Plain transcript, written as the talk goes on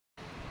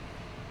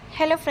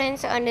Hello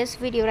friends, on this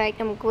video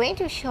I'm going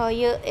to show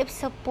you if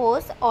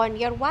suppose on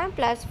your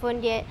OnePlus phone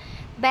the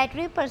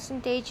battery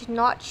percentage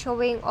not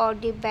showing or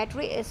the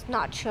battery is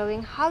not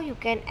showing, how you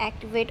can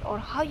activate or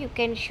how you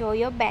can show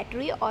your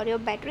battery or your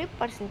battery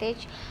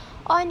percentage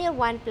on your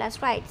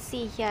OnePlus. Right,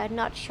 see here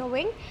not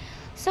showing.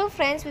 So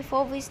friends,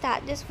 before we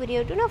start this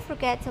video, do not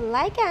forget to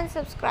like and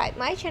subscribe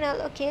my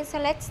channel. Okay, so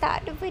let's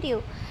start the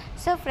video.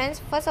 So friends,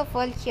 first of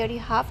all, here you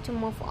have to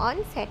move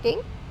on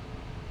setting.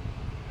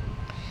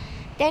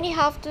 Then you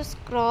have to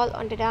scroll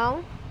on the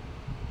down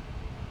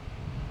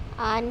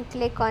and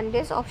click on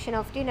this option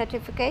of the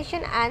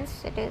notification and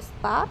status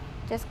bar.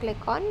 Just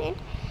click on it.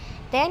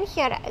 Then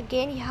here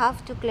again you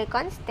have to click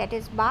on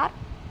status bar.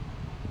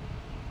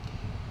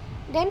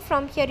 Then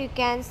from here you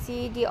can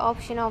see the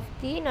option of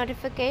the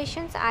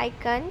notifications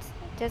icons.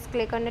 Just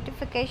click on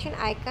notification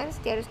icons.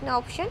 There is no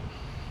option.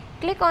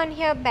 Click on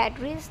here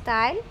battery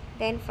style.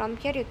 Then from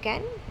here you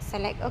can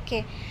select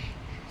okay.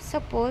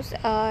 Suppose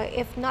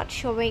if not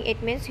showing,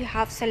 it means you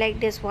have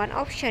select this one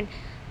option,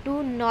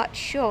 do not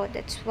show.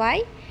 That's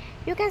why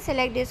you can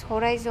select this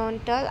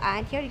horizontal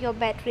and here your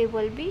battery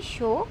will be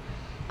show,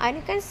 and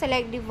you can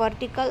select the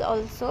vertical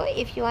also.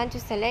 If you want to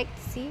select,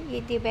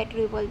 see the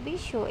battery will be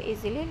show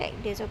easily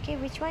like this. Okay,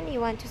 which one you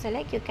want to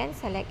select, you can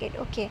select it.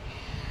 Okay,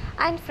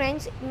 and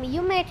friends,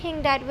 you may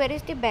think that where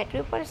is the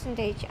battery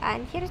percentage,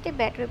 and here is the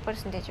battery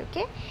percentage.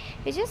 Okay,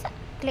 you just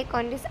click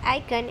on this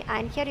icon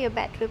and here your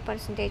battery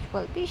percentage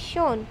will be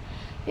shown.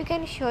 You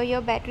can show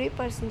your battery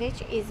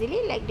percentage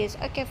easily like this.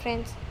 Okay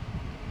friends,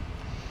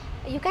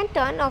 you can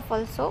turn off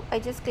also by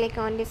just click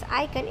on this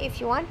icon if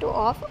you want to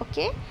off.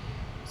 Okay,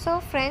 so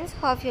friends,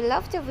 hope you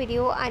love the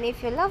video, and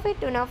if you love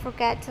it, do not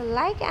forget to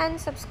like and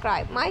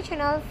subscribe my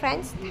channel.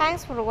 Friends,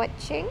 thanks for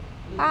watching.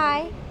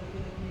 Bye.